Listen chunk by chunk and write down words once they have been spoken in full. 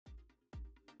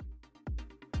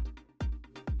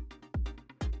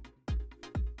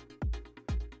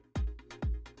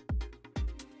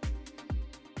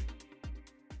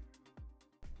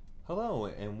Hello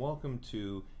and welcome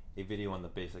to a video on the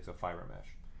basics of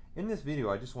FiberMesh. In this video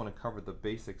I just want to cover the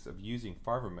basics of using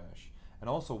FiberMesh and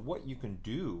also what you can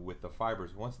do with the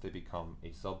fibers once they become a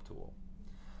subtool.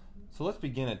 So let's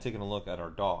begin at taking a look at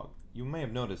our dog. You may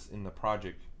have noticed in the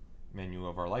project menu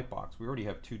of our Lightbox we already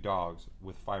have two dogs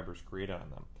with fibers created on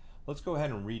them. Let's go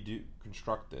ahead and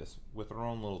construct this with our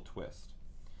own little twist.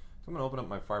 So I'm going to open up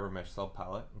my FiberMesh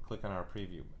subpalette and click on our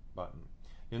preview button.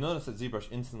 You'll notice that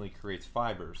ZBrush instantly creates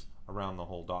fibers around the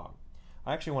whole dog.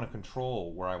 I actually want to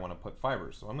control where I want to put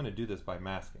fibers, so I'm going to do this by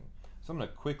masking. So I'm going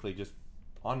to quickly just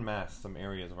unmask some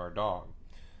areas of our dog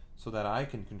so that I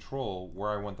can control where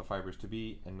I want the fibers to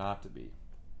be and not to be.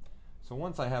 So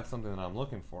once I have something that I'm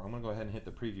looking for, I'm going to go ahead and hit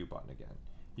the preview button again.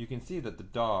 You can see that the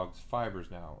dog's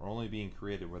fibers now are only being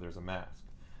created where there's a mask.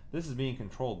 This is being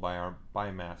controlled by our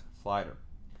by mask slider.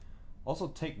 Also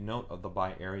take note of the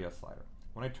by area slider.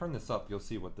 When I turn this up, you'll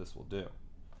see what this will do.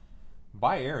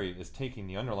 By area is taking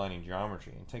the underlying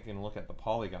geometry and taking a look at the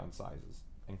polygon sizes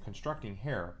and constructing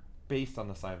hair based on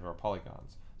the size of our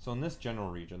polygons. So in this general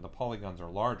region, the polygons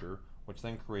are larger, which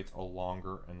then creates a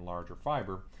longer and larger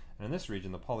fiber. And in this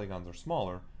region, the polygons are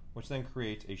smaller, which then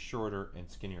creates a shorter and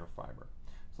skinnier fiber.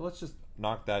 So let's just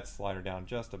knock that slider down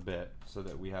just a bit so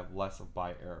that we have less of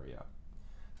by area.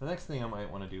 The next thing I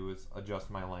might want to do is adjust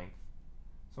my length.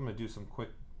 So I'm going to do some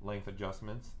quick length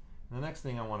adjustments. And the next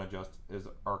thing I want to adjust is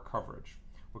our coverage.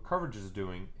 What coverage is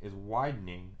doing is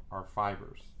widening our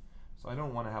fibers. So I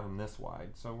don't want to have them this wide,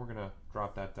 so we're going to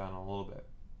drop that down a little bit.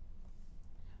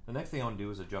 The next thing I want to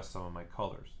do is adjust some of my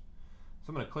colors. So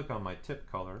I'm going to click on my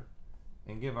tip color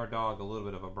and give our dog a little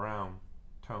bit of a brown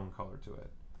tone color to it.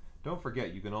 Don't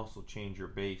forget you can also change your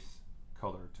base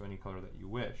color to any color that you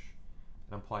wish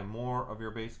and apply more of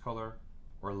your base color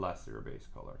or less of your base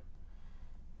color.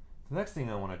 The next thing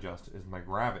I want to adjust is my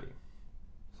gravity.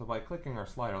 So by clicking our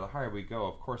slider, the higher we go,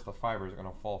 of course the fibers are going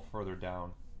to fall further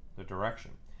down the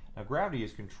direction. Now gravity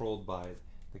is controlled by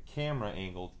the camera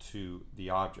angle to the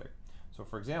object. So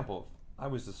for example, if I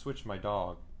was to switch my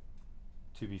dog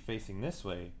to be facing this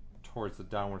way towards the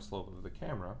downward slope of the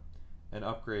camera and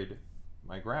upgrade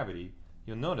my gravity,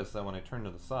 you'll notice that when I turn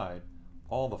to the side,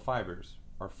 all the fibers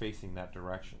are facing that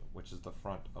direction, which is the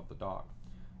front of the dog.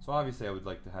 So obviously I would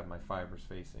like to have my fibers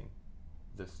facing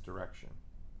this direction.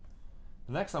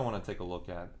 The next I want to take a look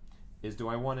at is, do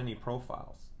I want any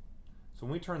profiles? So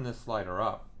when we turn this slider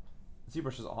up,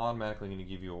 ZBrush is automatically going to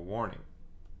give you a warning.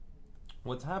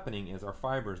 What's happening is our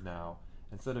fibers now,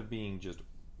 instead of being just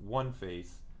one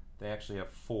face, they actually have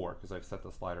 4 because I've set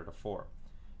the slider to 4.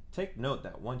 Take note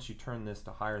that once you turn this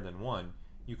to higher than 1,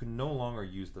 you can no longer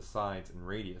use the sides and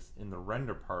radius in the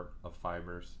render part of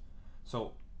fibers.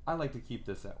 So I like to keep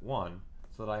this at 1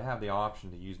 so that I have the option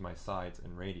to use my sides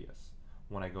and radius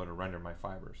when I go to render my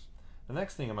fibers. The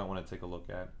next thing I might want to take a look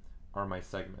at are my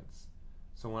segments.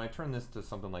 So when I turn this to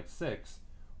something like 6,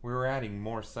 we're adding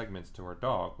more segments to our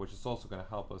dog, which is also going to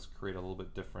help us create a little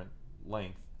bit different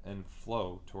length and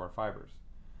flow to our fibers.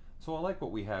 So I like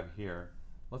what we have here.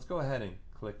 Let's go ahead and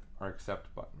click our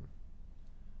accept button.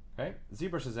 Okay,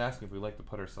 ZBrush is asking if we'd like to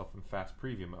put ourselves in fast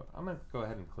preview mode. I'm going to go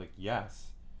ahead and click yes.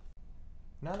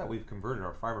 Now that we've converted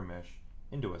our FiberMesh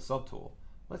into a subtool,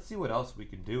 let's see what else we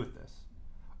can do with this.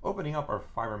 Opening up our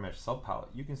FiberMesh subpalette,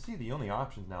 you can see the only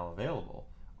options now available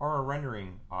are our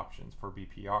rendering options for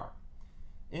BPR.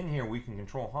 In here we can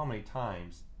control how many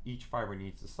times each fiber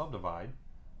needs to subdivide,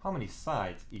 how many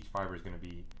sides each fiber is going to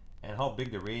be, and how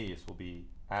big the radius will be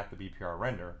at the BPR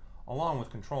render, along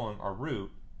with controlling our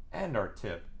root and our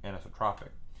tip anisotropic.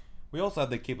 We also have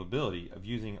the capability of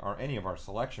using any of our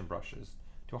selection brushes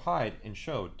to hide and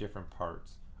show different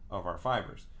parts of our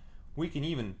fibers. We can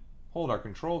even hold our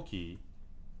control key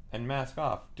and mask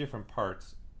off different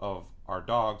parts of our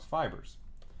dog's fibers.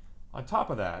 On top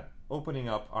of that, opening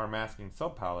up our masking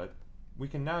subpalette, we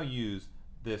can now use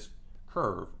this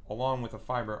curve along with a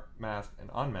FiberMask and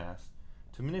Unmask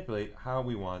to manipulate how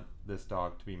we want this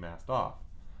dog to be masked off.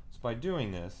 So by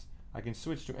doing this, I can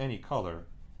switch to any color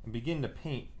and begin to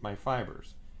paint my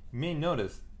fibers. You may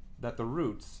notice that the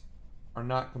roots are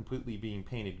not completely being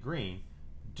painted green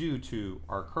due to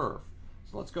our curve.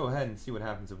 So let's go ahead and see what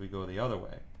happens if we go the other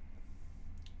way.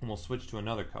 And we'll switch to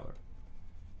another color.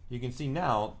 You can see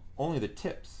now only the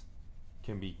tips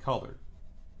can be colored.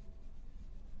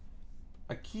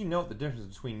 A key note, the difference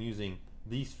between using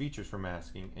these features for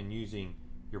masking and using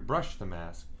your brush to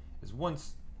mask is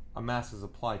once a mask is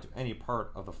applied to any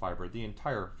part of the fiber, the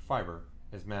entire fiber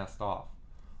is masked off.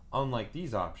 Unlike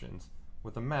these options,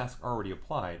 with the mask already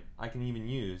applied, I can even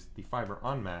use the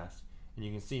FiberUnmask, and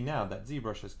you can see now that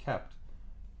ZBrush has kept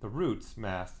the roots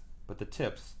masked, but the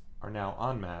tips are now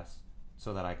unmasked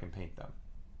so that I can paint them.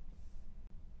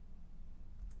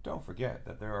 Don't forget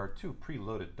that there are 2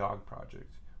 preloaded dog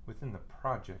projects within the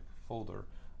project folder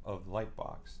of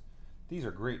Lightbox. These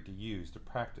are great to use to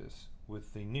practice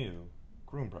with the new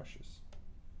groom brushes.